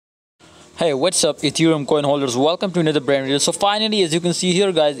Hey, what's up Ethereum coin holders, welcome to another brand video. So finally, as you can see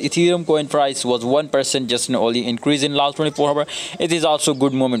here guys, Ethereum coin price was 1% just an only increase in last 24 hours. It is also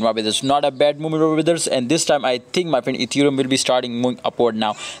good movement my brothers, not a bad movement my brothers, and this time I think my friend Ethereum will be starting moving upward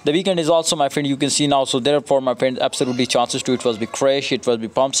now. The weekend is also my friend, you can see now, so therefore my friend absolutely chances to it was be crash, it was be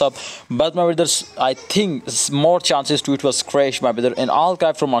pumps up, but my brothers I think more chances to it was crash my brother in all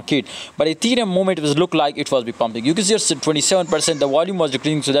crypto market. But Ethereum movement was look like it was be pumping. You can see 27% the volume was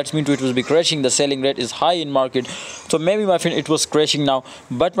decreasing, so that's mean to it was be crashing. The selling rate is high in market, so maybe my friend it was crashing now,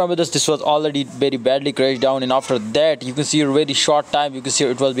 but my brothers this was already very badly crashed down, and after that you can see a very short time you can see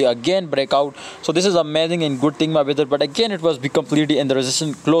it was be again breakout. So this is amazing and good thing my brother, but again it was be completely in the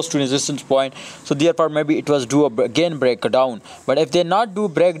resistance, close to resistance point, so therefore maybe it was do again breakdown. But if they not do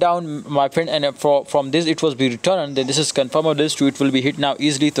breakdown my friend, and from this it was be returned, then this is confirmed this to it will be hit now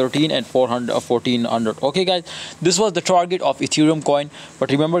easily 13 and 400 or 1400. Okay guys, this was the target of Ethereum coin, but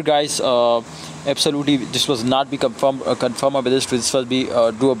remember guys, absolutely this was not be confirmed with this was be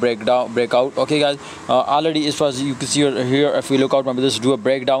do a breakout. Okay guys, already it was, you can see here if we look out my brothers, do a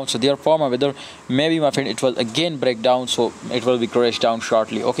breakdown, so therefore my brother maybe my friend it will again breakdown, so it will be crash down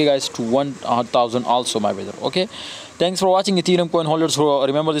shortly. Okay guys, to 1000 also my brother. Okay, thanks for watching Ethereum coin holders.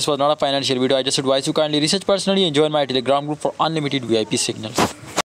 Remember this was not a financial video, I just advise you kindly research personally and join my Telegram group for unlimited VIP signals.